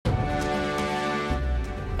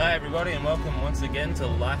Hi everybody and welcome once again to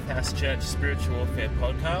Lifehouse Church Spiritual Warfare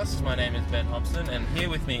Podcast. My name is Ben Hobson and here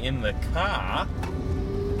with me in the car,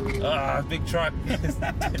 big truck,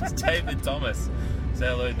 it's David Thomas. Say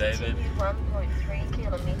hello, David. 1.3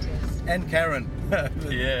 kilometers. And Karen.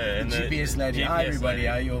 Yeah, and the GPS lady. GPS Hi everybody, lady.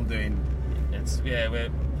 how you all doing?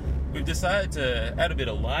 We've decided to add a bit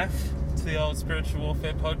of life to the old Spiritual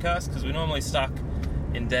Warfare Podcast because we're normally stuck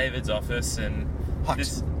in David's office and Hot.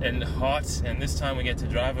 And this time we get to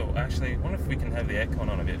drive it. Actually, I wonder if we can have the aircon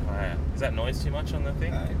on a bit higher. Is that noise too much on the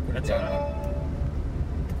thing? Put it That's down. all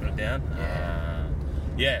right. Put it down?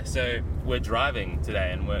 Yeah, so we're driving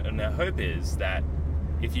today and our hope is that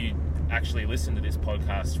if you actually listen to this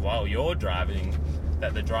podcast while you're driving,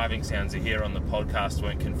 that the driving sounds you hear on the podcast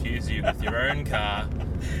won't confuse you with your own car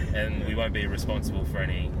and we won't be responsible for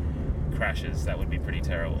any crashes. That would be pretty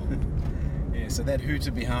terrible. Yeah, so that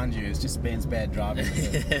hooter behind you is just Ben's bad driving.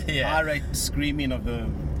 Yeah. Irate screaming of the...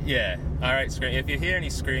 Yeah, alright, scream. If you hear any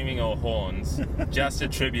screaming or horns, just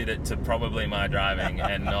attribute it to probably my driving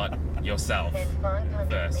and not yourself. Then 500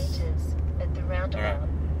 First. meters at the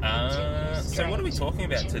roundabout. So what are we talking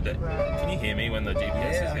about today? Can you hear me when the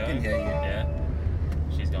GPS is Yeah, going? I can hear you. Yeah,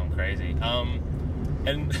 she's gone crazy.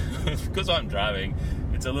 And because I'm driving,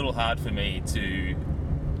 it's a little hard for me to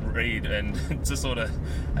read and to sort of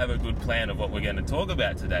have a good plan of what we're going to talk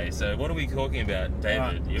about today. So what are we talking about,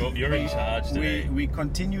 David? You're in charge today. We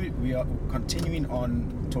are continuing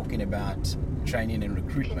on talking about training and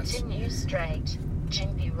recruitment. Continue straight,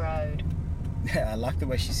 Gympie Road. I like the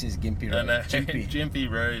way she says Gympie Road. Gympie.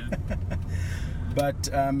 Gympie Road. But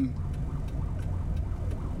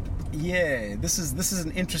yeah, this is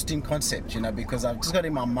an interesting concept, because I've just got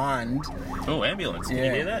in my mind. Oh, ambulance! Can you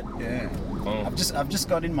hear that? Yeah. Oh. I've just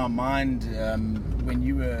got in my mind when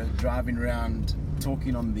you were driving around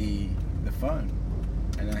talking on the phone,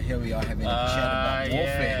 and here we are having a chat about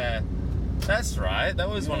warfare. Yeah. That's right. That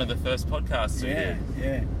was one of the first podcasts we did.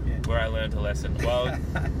 Yeah. Where I learned a lesson. Well,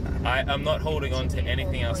 I'm not holding on to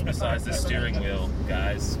anything else besides the steering wheel,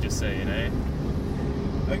 guys. Just so you know.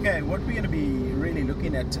 Okay, what we're going to be really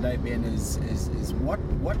looking at today, Ben, is what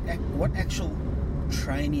actual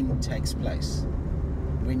training takes place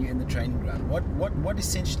when you're in the training ground. What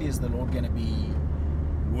essentially is the Lord going to be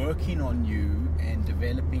working on you and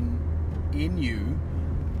developing in you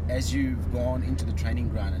as you've gone into the training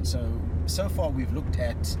ground? And so far we've looked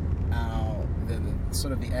at the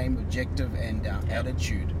sort of the aim, objective, and our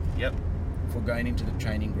attitude. Yep. For going into the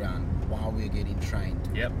training ground while we're getting trained.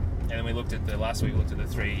 Yep. And then we looked at last week we looked at the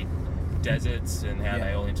 3 deserts and how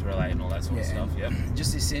they all interrelate and all that sort of stuff. Yep.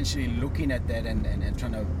 Just essentially looking at that and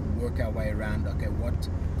trying to work our way around. Okay,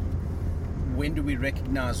 when do we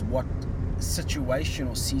recognize what situation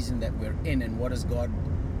or season that we're in, and what is God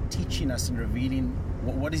teaching us and revealing?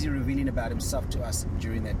 What is He revealing about Himself to us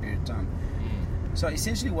during that period of time? So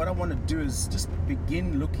essentially, what I want to do is just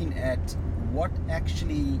begin looking at what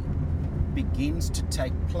actually begins to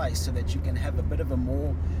take place, so that you can have a bit of a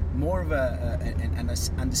more of an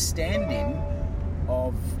understanding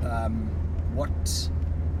of what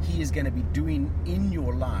He is going to be doing in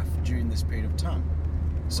your life during this period of time.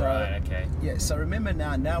 So, right, okay. Yeah. So remember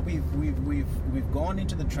now we've gone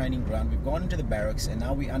into the training ground, we've gone into the barracks, and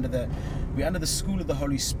now we're under the school of the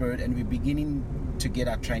Holy Spirit, and we're beginning to get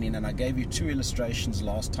our training. And I gave you 2 illustrations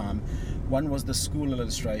last time. One was the school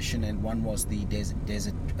illustration, and one was the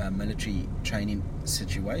desert military training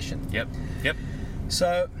situation. Yep.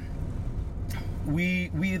 So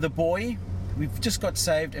we're the boy. We've just got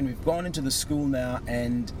saved, and we've gone into the school now,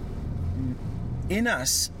 and in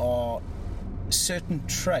us are certain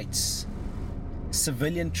traits,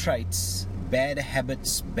 civilian traits, bad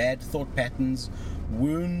habits, bad thought patterns,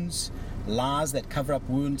 wounds, lies that cover up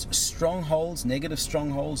wounds, strongholds, negative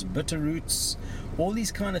strongholds, bitter roots. All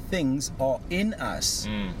these kind of things are in us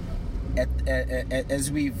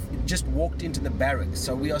as we've just walked into the barracks.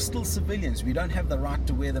 So we are still civilians. We don't have the right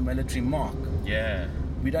to wear the military mark. Yeah.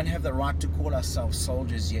 We don't have the right to call ourselves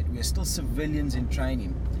soldiers yet. We are still civilians in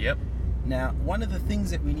training. Yep. Now, one of the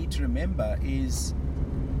things that we need to remember is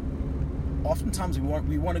oftentimes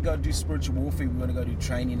we want to go do spiritual warfare, we want to go do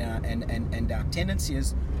training now, and our tendency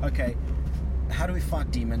is, okay, how do we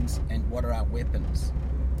fight demons and what are our weapons?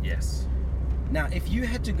 Yes. Now, if you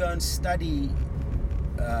had to go and study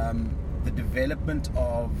the development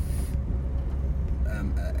of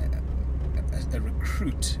a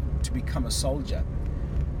recruit to become a soldier,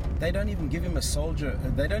 they don't even give him a soldier.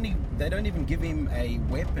 They don't even give him a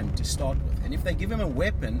weapon to start with. And if they give him a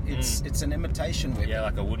weapon, it's an imitation weapon. Yeah,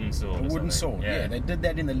 like a wooden sword. A wooden sword. Yeah, they did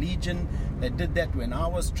that in the Legion. They did that when I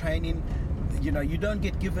was training. you don't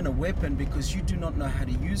get given a weapon because you do not know how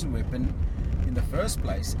to use a weapon in the first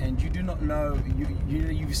place, and you do not know,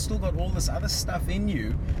 you've still got all this other stuff in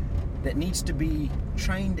you that needs to be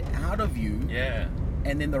trained out of you. Yeah.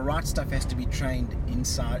 And then the right stuff has to be trained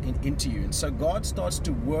into you. And so God starts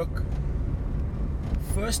to work,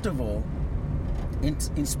 first of all,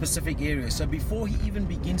 in specific areas. So before he even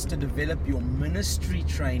begins to develop your ministry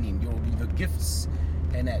training, your gifts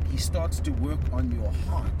and that, he starts to work on your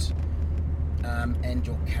heart and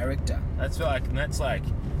your character. That's like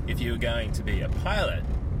if you were going to be a pilot,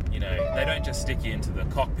 they don't just stick you into the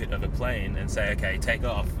cockpit of a plane and say, okay, take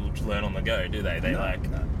off, we'll learn on the go, do they? They No.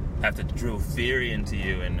 have to drill theory into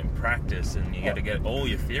you and practice, and you got to get all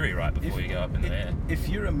your theory right before you go up in the air. If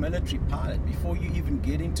you're a military pilot, before you even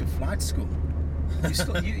get into flight school,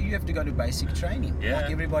 you have to go to basic training, Yeah.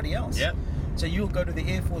 like everybody else. Yep. So you'll go to the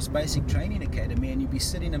Air Force Basic Training Academy, and you'll be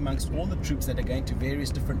sitting amongst all the troops that are going to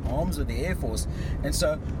various different arms of the Air Force. And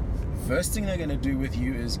so first thing they're going to do with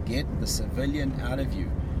you is get the civilian out of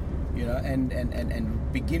you,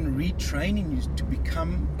 and begin retraining you to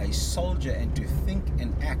become a soldier and to think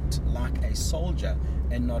and act like a soldier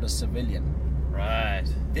and not a civilian. Right.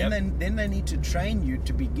 Then they need to train you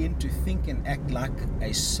to begin to think and act like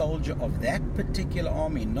a soldier of that particular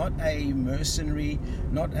army, not a mercenary,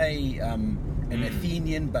 not an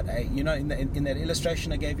Athenian, but in that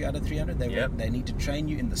illustration I gave you out of 300, they need to train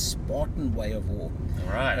you in the Spartan way of war.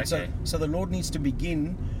 Right. And Okay. so the Lord needs to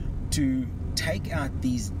begin to take out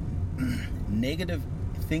these negative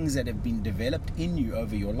things that have been developed in you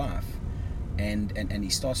over your life, and he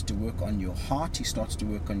starts to work on your heart. He starts to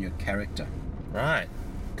work on your character. Right.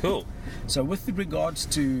 Cool. So with regards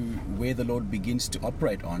to where the Lord begins to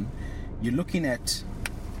operate on, you're looking at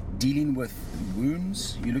dealing with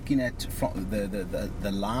wounds. You're looking at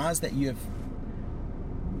the lies that you have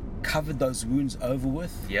covered those wounds over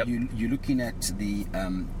with. Yep. You're looking at the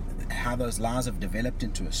how those lies have developed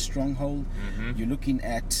into a stronghold. Mm-hmm. You're looking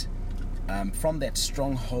at from that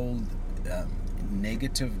stronghold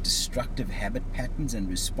negative, destructive habit patterns and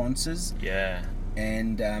responses. Yeah.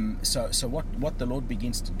 And so what the Lord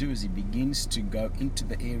begins to do is he begins to go into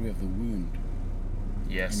the area of the wound.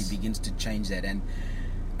 Yes. And he begins to change that. And,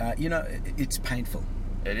 it's painful.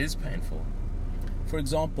 It is painful. For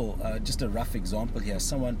example, just a rough example here.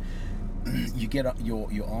 Someone, you get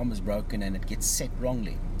your arm is broken and it gets set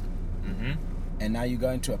wrongly. Mm-hmm. And now you go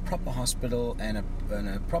into a proper hospital and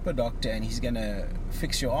a proper doctor, and he's going to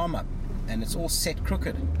fix your arm up. And it's all set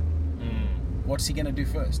crooked. What's he going to do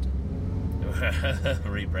first?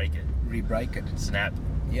 Re-break it. Snap.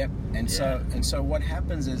 Yep. And so what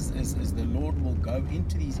happens is the Lord will go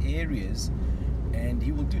into these areas, and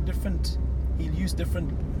he will he'll use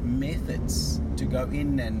different methods to go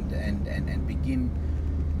in and begin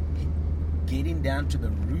getting down to the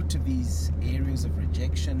root of these areas of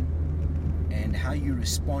rejection and how you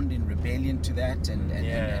respond in rebellion to that,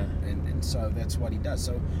 and so that's what he does.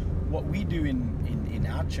 So what we do in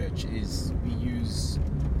our church is we use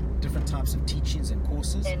different types of teachings and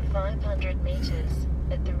courses. In 500 meters,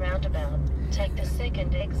 at the roundabout, take the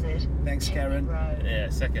second exit. Thanks, Chimpy Karen. Road. Yeah,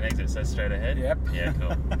 second exit, so straight ahead. Yep. Yeah,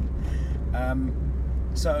 cool.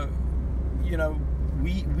 So,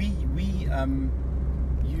 we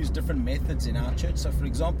use different methods in our church. So, for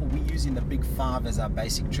example, we're using the Big Five as our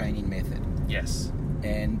basic training method. Yes.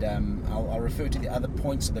 And I'll refer to the other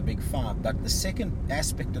points of the Big Five. But the second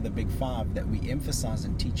aspect of the Big Five that we emphasize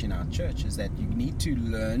and teach in our church is that you need to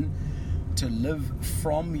learn to live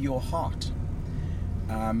from your heart.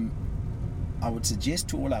 I would suggest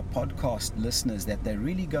to all our podcast listeners that they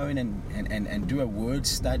really go in and do a word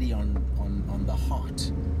study on the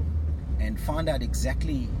heart and find out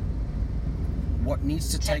exactly what needs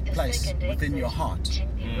to take the place second within exit, your heart.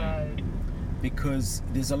 Chimpy Road. Because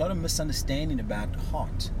there's a lot of misunderstanding about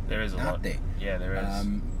heart There is a out lot. there. Yeah, there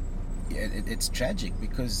is. It's tragic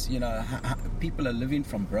because people are living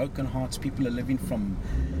from broken hearts. People are living from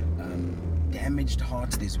damaged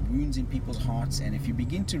hearts. There's wounds in people's hearts, and if you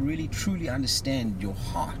begin to really truly understand your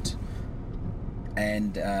heart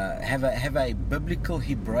and have a biblical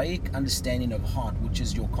Hebraic understanding of heart, which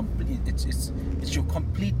is your complete, it's your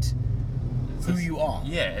complete who you are.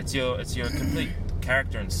 Yeah, it's your complete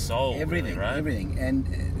character and soul. Everything, really, right? everything,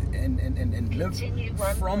 and live Continue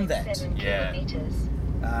from that. 1.7 Yeah. kilometers.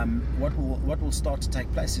 What will start to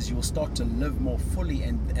take place is you will start to live more fully,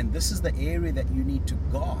 and this is the area that you need to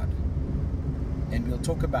guard. And we'll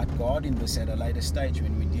talk about guarding this at a later stage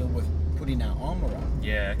when we deal with putting our armor on.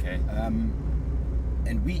 Yeah, okay.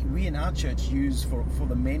 And we in our church use for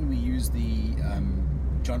the men, we use the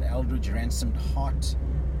John Eldridge Ransomed Heart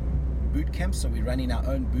boot camps. So we're running our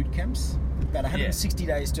own boot camps, about 160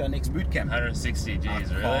 days to our next boot camp. 160,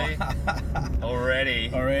 geez, really?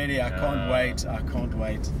 Already? Already, I can't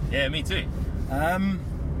wait. Yeah, me too.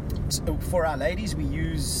 So for our ladies, we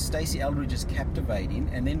use Stacey Eldridge's Captivating,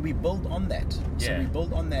 and then we build on that. So Yeah. we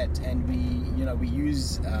build on that, and we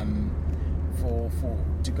use for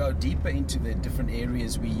to go deeper into the different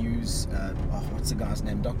areas. We use what's the guy's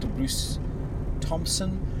name? Dr. Bruce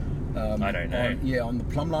Thompson. I don't know. On the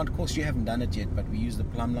Plumline course. You haven't done it yet, but we use the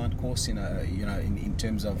Plumline course in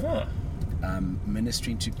terms of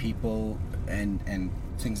ministering to people and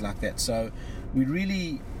things like that. So we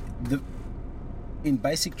really in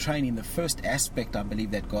basic training, the first aspect I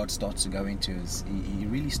believe that God starts to go into is he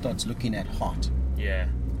really starts looking at heart, Yeah.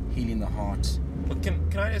 healing the heart. Well, can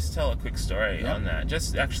I just tell a quick story Yeah. on that?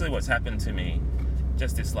 Just actually what's happened to me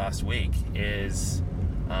just this last week is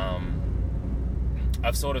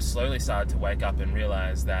I've sort of slowly started to wake up and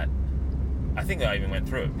realize that I think I even went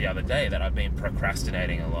through it the other day, that I've been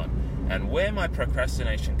procrastinating a lot. And where my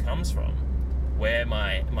procrastination comes from, where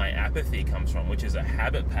my apathy comes from, which is a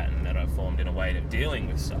habit pattern that I've formed in a way of dealing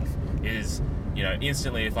with stuff, is,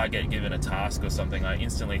 instantly if I get given a task or something, I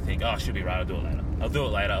instantly think, I should be right, I'll do it later. I'll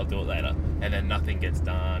do it later. And then nothing gets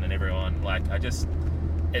done, and everyone, it's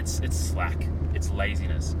slack, it's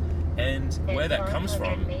laziness. And where that comes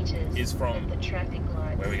from is from,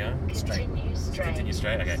 where are we going? Continue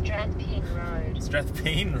straight, okay. Strathpine Road.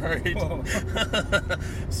 Strathpine Road.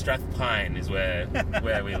 Strathpine is where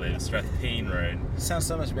we live. Strathpine Road. Sounds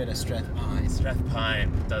so much better, Strathpine.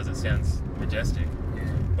 Strathpine does, it sounds majestic. Yeah.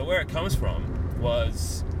 But where it comes from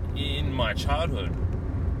was in my childhood,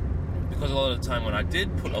 because a lot of the time when I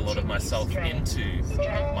did put a lot of myself into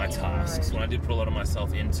my tasks, when I did put a lot of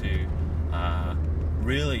myself into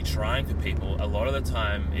really trying for people, a lot of the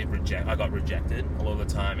time I got rejected. A lot of the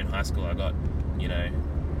time in high school I got,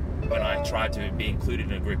 when I tried to be included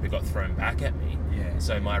in a group, it got thrown back at me. Yeah.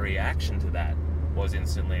 So my reaction to that was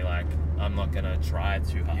instantly like, I'm not going to try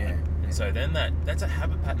too hard. Yeah. And so then that's a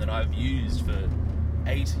habit pattern that I've used for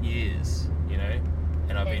 8 years,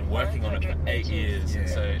 and I've been working on it for 8 years. Yeah.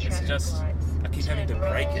 So it's just, I keep having to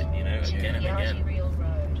break it, again and again.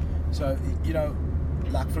 So,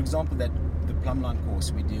 like for example, the Plumline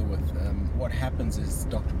course we deal with, what happens is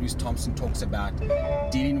Dr. Bruce Thompson talks about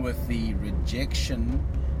dealing with the rejection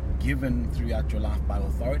given throughout your life by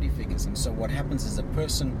authority figures. And so what happens is a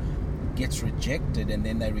person gets rejected, and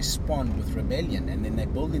then they respond with rebellion, and then they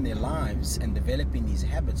build in their lives and developing these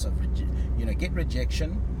habits of get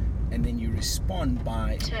rejection, and then you respond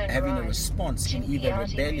by having a response in either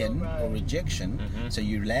rebellion or rejection. Mm-hmm. So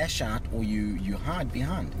you lash out or you hide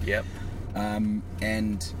behind. Yep.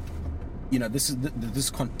 And this is this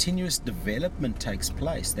continuous development takes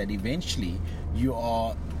place, that eventually you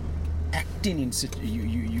are acting in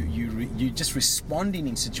you're just responding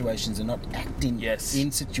in situations and not acting Yes.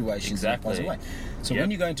 in situations in a positive way. So Yep.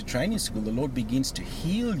 when you go into training school, the Lord begins to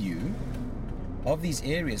heal you of these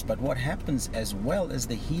areas. But what happens, as well as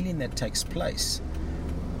the healing that takes place,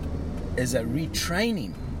 is a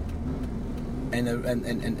retraining,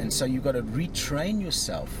 and so you've got to retrain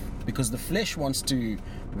yourself, because the flesh wants to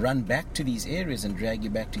run back to these areas and drag you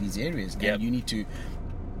back to these areas. Yep. And you need to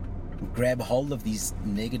grab hold of these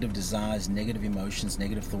negative desires, negative emotions,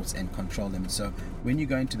 negative thoughts, and control them. So when you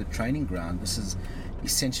go into the training ground, this is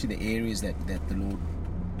essentially the areas that the Lord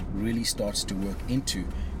really starts to work into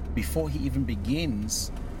before he even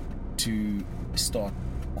begins to start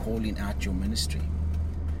calling out your ministry.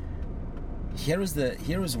 Here is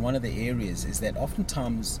one of the areas, is that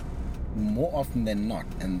oftentimes, more often than not,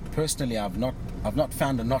 and personally I've not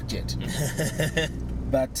found a not yet,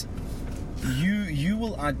 but you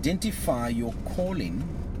will identify your calling,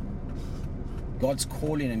 God's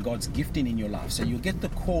calling and God's gifting in your life. So you'll get the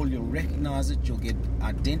call, you'll recognize it, you'll get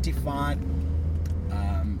identified,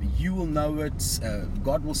 you will know it,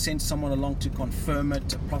 God will send someone along to confirm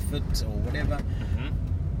it, a prophet or whatever. Mm-hmm.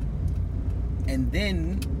 And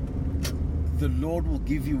then the Lord will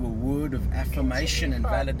give you a word of affirmation and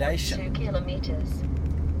validation. 2 kilometers.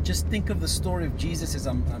 Just think of the story of Jesus as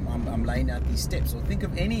I'm laying out these steps, or think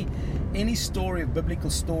of any story, of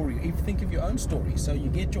biblical story, or even think of your own story. So you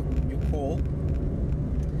get your call,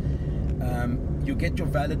 you get your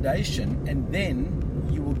validation, and then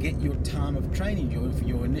you will get your time of training,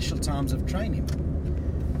 your initial times of training.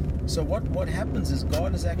 So what happens is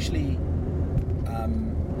God is actually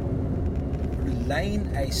laying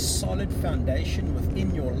a solid foundation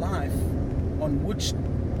within your life on which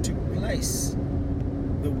to place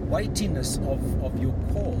the weightiness of your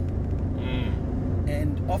call.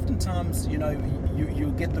 And oftentimes,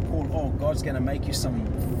 you'll get the call, oh, God's going to make you some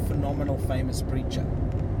phenomenal famous preacher.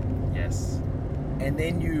 Yes. And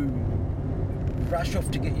then you rush off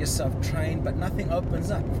to get yourself trained, but nothing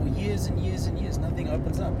opens up for years and years and years. Nothing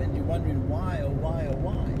opens up, and you're wondering why.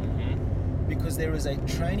 Mm-hmm. Because there is a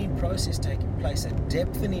training process taking place, a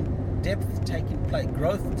depth taking place,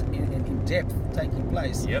 growth in depth taking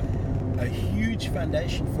place. Yep. A huge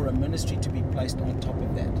foundation for a ministry to be placed on top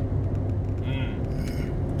of that.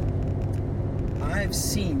 I've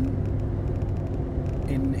seen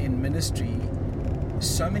in ministry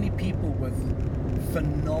so many people with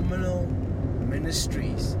phenomenal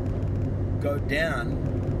ministries go down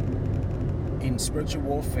in spiritual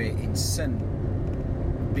warfare, in sin,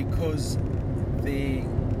 because their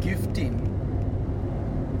gifting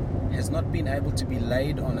has not been able to be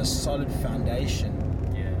laid on a solid foundation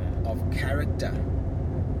of character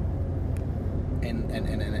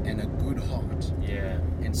and a good heart. Yeah.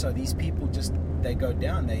 And so these people just, they go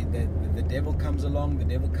down. The devil comes along. The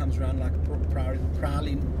devil comes around like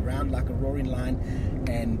prowling around like a roaring lion,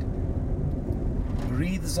 and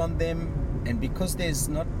breathes on them. And because there's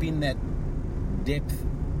not been that depth,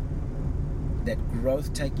 that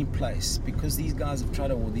growth taking place, because these guys have tried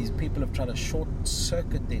to, or these people have tried to short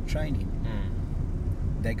circuit their training,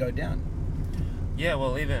 they go down. Yeah,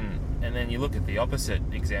 well, and then you look at the opposite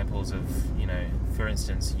examples of, for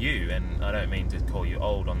instance, you, and I don't mean to call you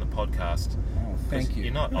old on the podcast. Oh, thank you.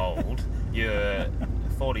 You're not old. You're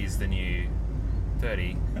 40's the new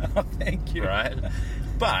 30. Oh, thank you. Right?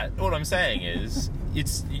 But what I'm saying is,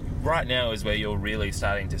 it's right now is where you're really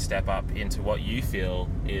starting to step up into what you feel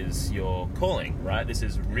is your calling, right? This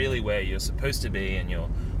is really where you're supposed to be, and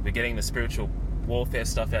we're getting the spiritual warfare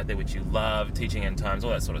stuff out there, which you love, teaching end times,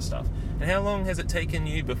 all that sort of stuff. And how long has it taken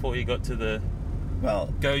you before you got to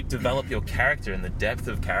go develop your character and the depth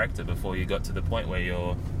of character before you got to the point where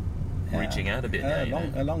you're reaching out a bit now?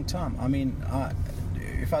 A long time. I mean,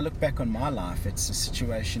 if I look back on my life, it's a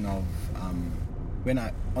situation of when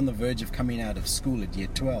on the verge of coming out of school at year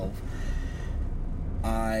 12,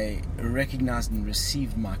 I recognized and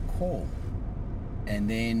received my call. And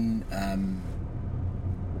then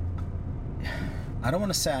I don't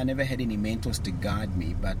want to say I never had any mentors to guide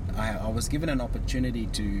me, but I was given an opportunity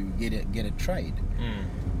to get a trade,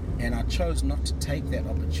 and I chose not to take that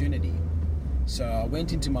opportunity. So I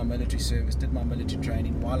went into my military service, did my military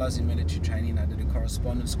training. While I was in military training, I did a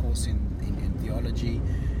correspondence course in theology.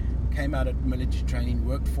 Came out of military training,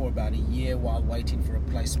 worked for about a year while waiting for a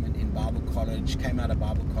placement in Bible college. Came out of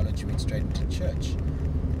Bible college, went straight into church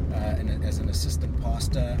as an assistant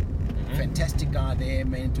pastor. Fantastic guy there,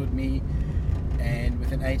 mentored me. And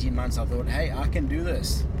within 18 months, I thought, hey, I can do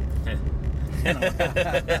this.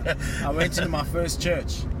 I went into my first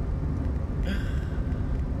church.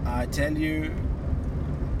 I tell you,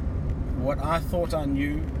 what I thought I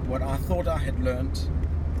knew, what I thought I had learned,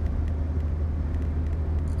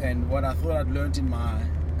 and what I thought I'd learned in my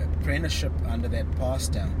apprenticeship under that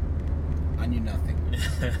pastor, I knew nothing.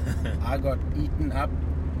 I got eaten up,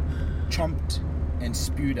 chomped, and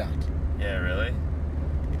spewed out. Yeah, really?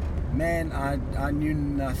 Man, I knew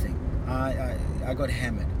nothing. I got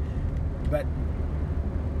hammered. But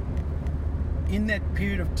in that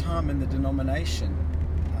period of time in the denomination,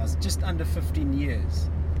 I was just under 15 years.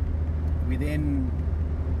 We then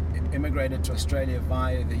immigrated to Australia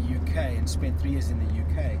via the UK and spent 3 years in the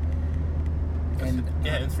UK.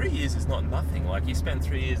 And 3 years is not nothing. Like, you spent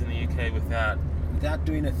 3 years in the UK without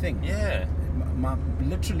doing a thing. Yeah.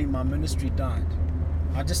 Literally, my ministry died.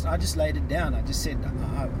 I just laid it down. I just said,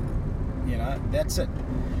 that's it.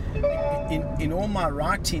 In all my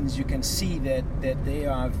writings, you can see that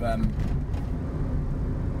there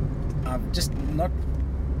I've just not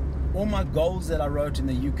all my goals that I wrote in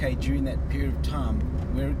the UK during that period of time.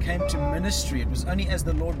 Where it came to ministry, it was only as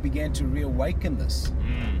the Lord began to reawaken this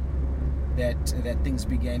that things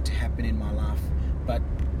began to happen in my life. But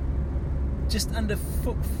just under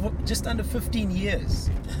 15 years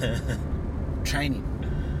training.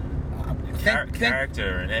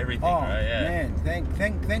 Character and everything, right? Yeah. Man,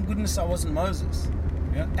 thank goodness I wasn't Moses.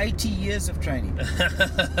 80 years of training.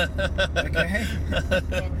 Okay.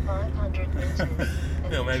 In 500 meters.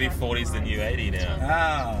 Maybe 40's the new 80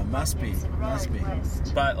 now. Must be.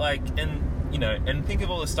 But and think of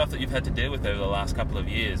all the stuff that you've had to deal with over the last couple of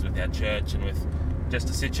years with our church, and with just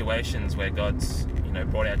the situations where God's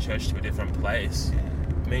brought our church to a different place.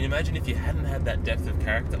 I mean, imagine if you hadn't had that depth of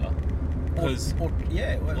character. Because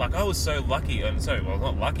I was so lucky, and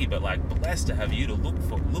not lucky, but blessed to have you to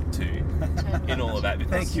look to in all of that.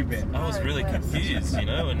 Because thank you, Ben. I was really confused, and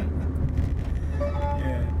yeah.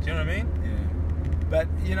 Do you know what I mean? Yeah. But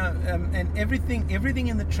and everything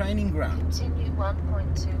in the training ground. Continue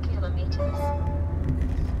 1.2 kilometers.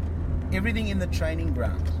 Everything in the training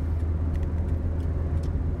ground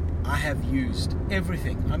I have used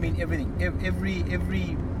everything. I mean everything.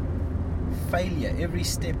 Every failure, every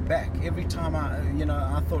step back, every time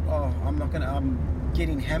I thought, I'm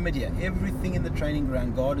getting hammered here. Everything in the training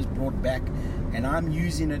ground, God has brought back, and I'm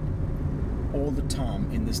using it all the time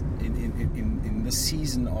in this in this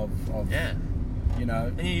season of Yeah. you know.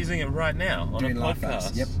 And you're using it right now on a Doing Life podcast.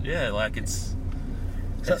 House, yep. Yeah, like it's.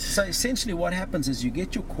 So essentially, what happens is you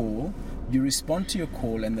get your call, you respond to your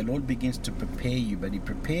call, and the Lord begins to prepare you. But He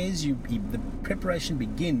prepares you. The preparation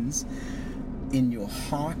begins in your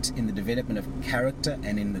heart, in the development of character,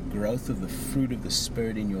 and in the growth of the fruit of the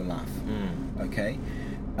Spirit in your life. Okay.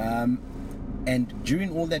 And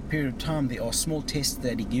during all that period of time, there are small tests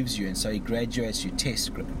that He gives you, and so He graduates you.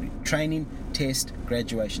 Training, test,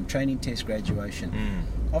 graduation. Training, test, graduation.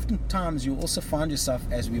 Oftentimes, you'll also find yourself,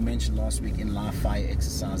 as we mentioned last week, in live fire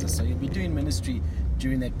exercises. So you'll be doing ministry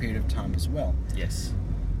during that period of time as well. Yes.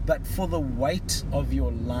 But for the weight of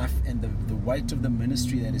your life and the weight of the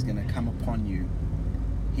ministry that is going to come upon you,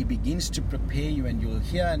 He begins to prepare you. And you'll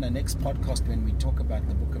hear in the next podcast when we talk about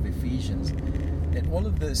the book of Ephesians that all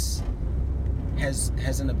of this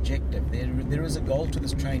has an objective. There is a goal to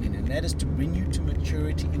this training, and that is to bring you to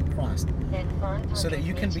maturity in Christ, Then 500 so that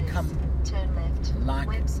you can meters, become turn left, like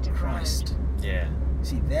Webster Christ. Road. Yeah.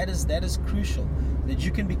 See, that is crucial, that you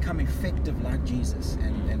can become effective like Jesus,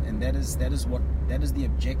 and that is the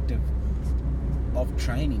objective of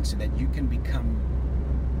training, so that you can become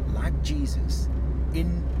like Jesus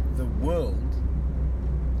in the world,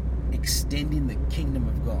 extending the kingdom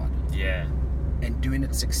of God. Yeah. And doing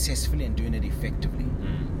it successfully and doing it effectively.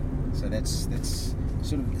 So that's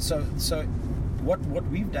sort of so what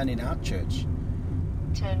we've done in our church.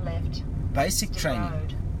 Turn left. Basic Webster training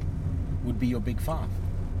Road. would be your big 5.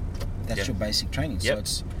 That's Yep. your basic training. So Yep.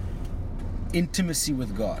 it's intimacy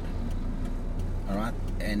with God. All right,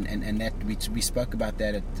 and that we spoke about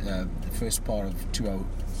that at the first part of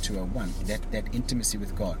 201. That intimacy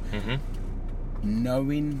with God.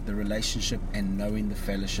 Knowing the relationship and knowing the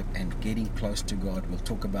fellowship and getting close to God. We'll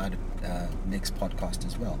talk about it next podcast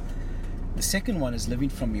as well. The second one is living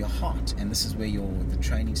from your heart, and this is where the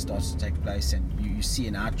training starts to take place. And you see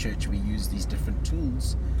in our church we use these different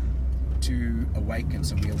tools to awaken.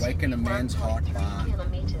 So we awaken a man's heart 1.3 by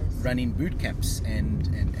kilometers. running boot camps, and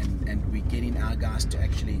we're getting our guys to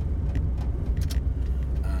actually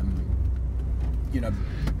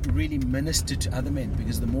really minister to other men,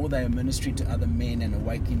 because the more they are ministering to other men and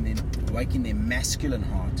awakening their masculine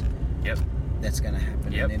heart, Yep. that's going to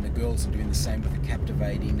happen. Yep. And then the girls are doing the same with the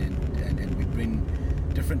captivating, and we bring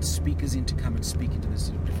different speakers in to come and speak into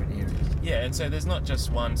these different areas. Yeah, and so there's not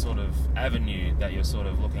just one sort of avenue that you're sort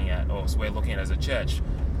of looking at, or we're looking at as a church,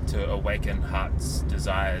 to awaken hearts'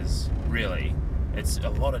 desires, really. It's a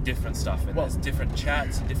lot of different stuff, and Well- there's different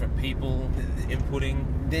chats and different people inputting.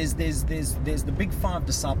 There's the Big 5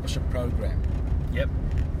 discipleship program, Yep.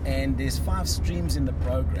 and there's 5 streams in the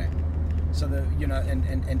program. So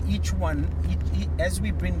and each one, as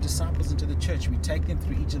we bring disciples into the church, we take them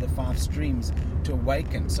through each of the 5 streams to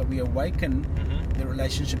awaken. So we awaken the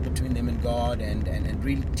relationship between them and God, and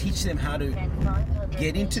really teach them how to Then 500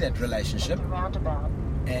 get into that meters relationship at the roundabout.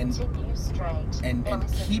 and Continue straight. and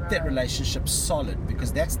Emerson keep that Road. relationship solid,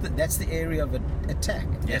 because that's the area of attack.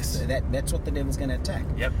 Yes. That's what the devil's going to attack.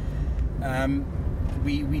 Yep.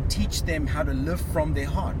 We teach them how to live from their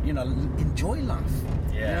heart. Enjoy life.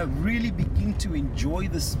 Yeah. Really begin to enjoy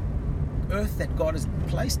this earth that God has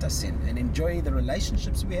placed us in, and enjoy the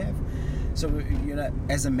relationships we have. So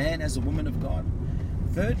as a man, as a woman of God.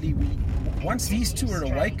 Thirdly, once these two are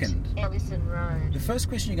Continue awakened, straight, Ellison Road. the first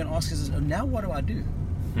question you're going to ask is, now what do I do?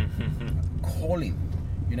 Call him.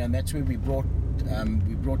 And that's where we brought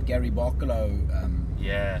Gary Barkalow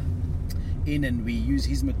Yeah. in, and we use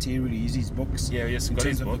his material, we use his books. Yeah, yes, in got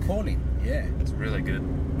terms his of book. the calling. Yeah. It's really good.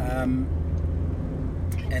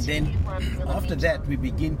 And then Continue 1 kilometer. after that, we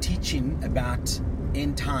begin teaching about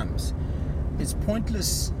end times. It's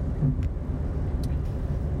pointless.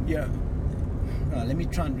 Let me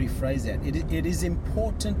try and rephrase that. It is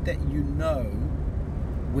important that you know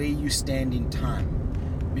where you stand in time,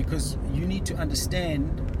 because you need to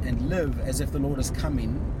understand and live as if the Lord is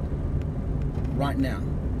coming right now,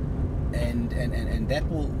 and that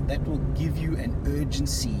will give you an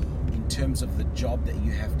urgency in terms of the job that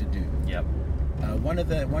you have to do. Yep. One of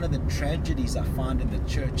the tragedies I find in the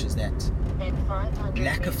church is that Then 500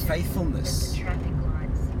 lack of meters faithfulness at the traffic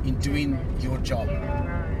lights. in doing Turn left, your job. Newman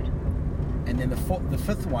Road. And then the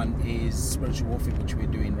fifth one is spiritual warfare, which we're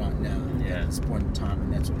doing right now Yeah. at this point in time,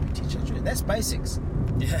 and that's what we teach our church. That's basics,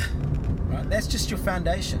 Yeah. right? That's just your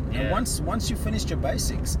foundation. And Yeah. once you finished your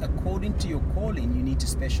basics, according to your calling, you need to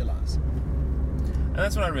specialize. And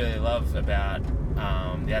that's what I really love about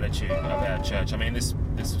the attitude of our church. I mean,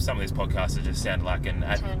 some of these podcasts are just sound like an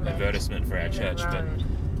advertisement for our church, but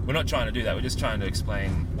we're not trying to do that. We're just trying to explain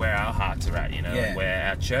where our hearts are at, and where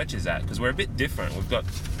our church is at, because we're a bit different. We've got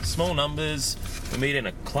small numbers. We meet in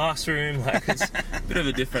a classroom. Like, it's a bit of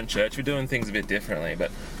a different church. We're doing things a bit differently,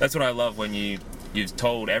 but that's what I love when you've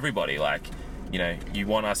told everybody, like, you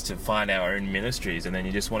want us to find our own ministries, and then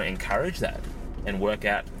you just want to encourage that and work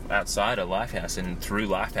outside of Lifehouse, and through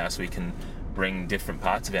Lifehouse we can bring different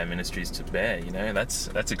parts of our ministries to bear.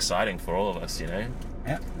 That's exciting for all of us. Yeah.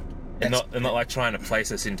 And not like trying to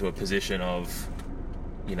place us into a position of,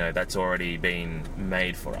 that's already been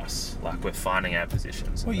made for us. Like, we're finding our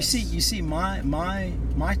positions. Well, you see,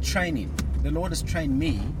 my training, the Lord has trained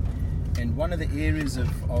me, and one of the areas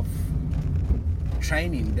of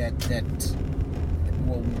training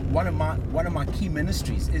one of my key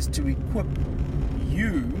ministries is to equip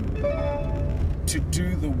you to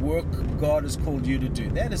do the work God has called you to do.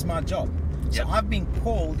 That is my job. So I've been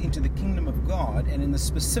called into the kingdom of God, and in the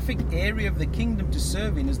specific area of the kingdom to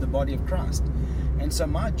serve in is the body of Christ. And so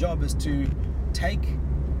my job is to take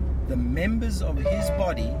the members of his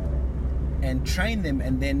body and train them,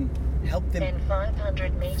 and then help them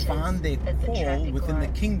 500 meters find their call within the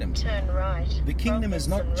kingdom. Turn right. The kingdom is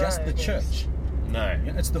not just the church. No.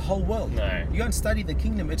 It's the whole world. No. You go and study the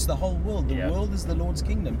kingdom, it's the whole world. The world is the Lord's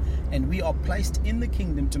kingdom, and we are placed in the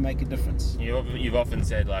kingdom to make a difference. You've often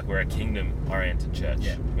said, like, we're a kingdom-oriented church.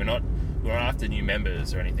 Yeah. We're not after new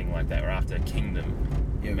members or anything like that. We're after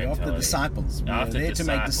kingdom. Yeah, we're after disciples. We're there to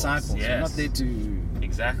make disciples. Yes. We're not there to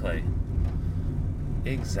exactly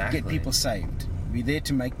get people saved. We're there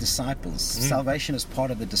to make disciples. Salvation is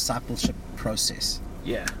part of the discipleship process.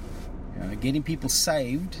 Yeah. Getting people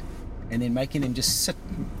saved and then making them just sit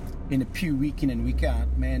in a pew week in and week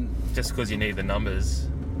out, man. Just because you need the numbers.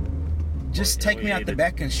 Just take me out the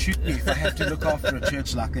back and shoot me if I have to look after a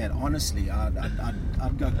church like that. Honestly,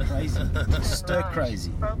 I'd go crazy. Stir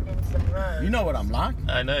crazy. You know what I'm like.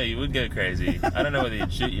 I know, you would go crazy. I don't know whether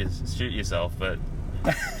you'd shoot yourself, but...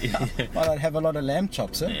 Well, I'd have a lot of lamb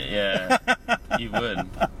chops, eh? Yeah, you would.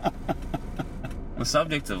 The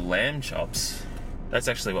subject of lamb chops, that's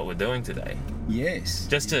actually what we're doing today. Yes.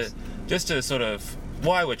 Just to sort of...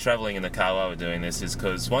 Why we're travelling in the car while we're doing this is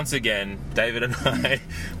because, once again, David and I,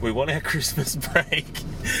 we want our Christmas break,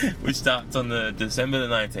 which starts on the December the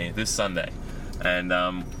 19th, this Sunday. And,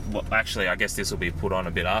 actually, I guess this will be put on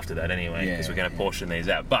a bit after that anyway, because we're going to portion these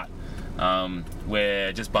out. But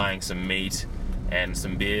we're just buying some meat and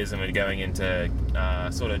some beers, and we're going in to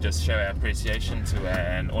sort of just show our appreciation to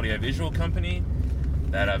an audiovisual company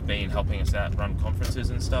that have been helping us out run conferences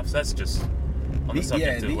and stuff. So that's just... on the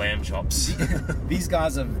subject of lamb chops. These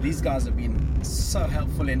guys have been so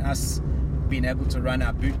helpful in us being able to run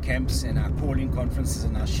our boot camps and our calling conferences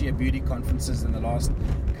and our Share Beauty conferences in the last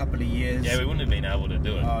couple of years. Yeah, we wouldn't have been able to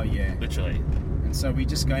do it. Oh, yeah. Literally. And so we're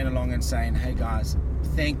just going along and saying, hey guys,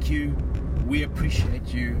 thank you. We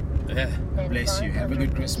appreciate you. Yeah. Bless you. Have a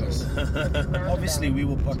good Christmas. Obviously, we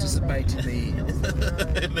will participate in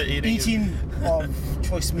the eating of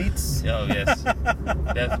choice meats. Oh, yes.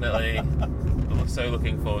 Definitely. I'm so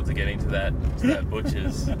looking forward to getting to that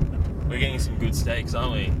butcher's. We're getting some good steaks,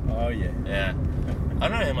 aren't we? Oh, yeah. Yeah. I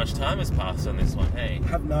don't know how much time has passed on this one, hey? I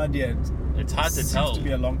have no idea. It's hard to tell. It seems to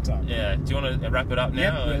be a long time. Yeah. Do you want to wrap it up now?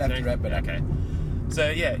 Yep, we'll have to wrap it up. Okay. So,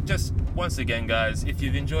 yeah, just once again, guys, if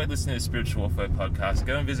you've enjoyed listening to the Spiritual Warfare podcast,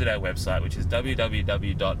 go and visit our website, which is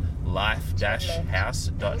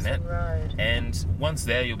www.life-house.net. And once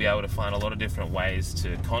there, you'll be able to find a lot of different ways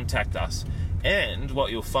to contact us. And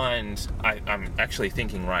what you'll find, I'm actually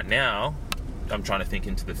thinking right now, I'm trying to think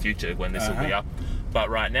into the future when this will be up, but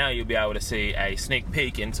right now you'll be able to see a sneak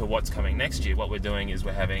peek into what's coming next year. What we're doing is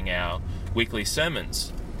we're having our weekly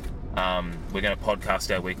sermons. We're going to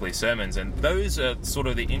podcast our weekly sermons, and those are sort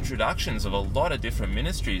of the introductions of a lot of different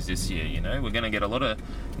ministries this year. We're going to get a lot of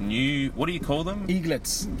new, what do you call them?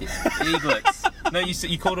 Eaglets. Eaglets. No,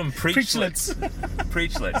 you called them preachlets.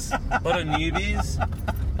 Preachlets. A lot of newbies.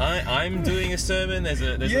 I'm doing a sermon. There's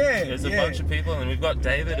a bunch of people, and we've got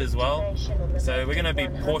David as well. So we're going to be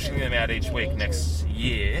portioning them out each week next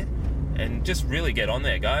year, and just really get on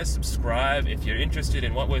there, guys. Subscribe if you're interested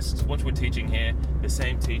in what we're teaching here. The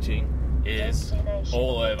same teaching is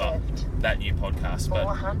all over that new podcast. But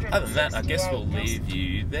other than that, I guess we'll leave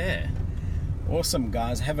you there. Awesome,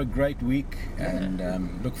 guys. Have a great week,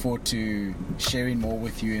 and look forward to sharing more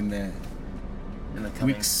with you in the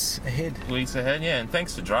weeks ahead. Yeah, and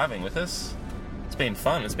thanks for driving with us. It's been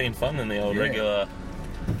fun. It's been fun in the old regular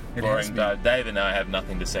boring drive. Dave and I have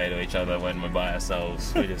nothing to say to each other when we're by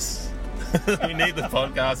ourselves. We just We need the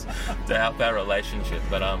podcast to help our relationship.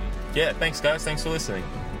 But yeah, thanks guys. Thanks for listening.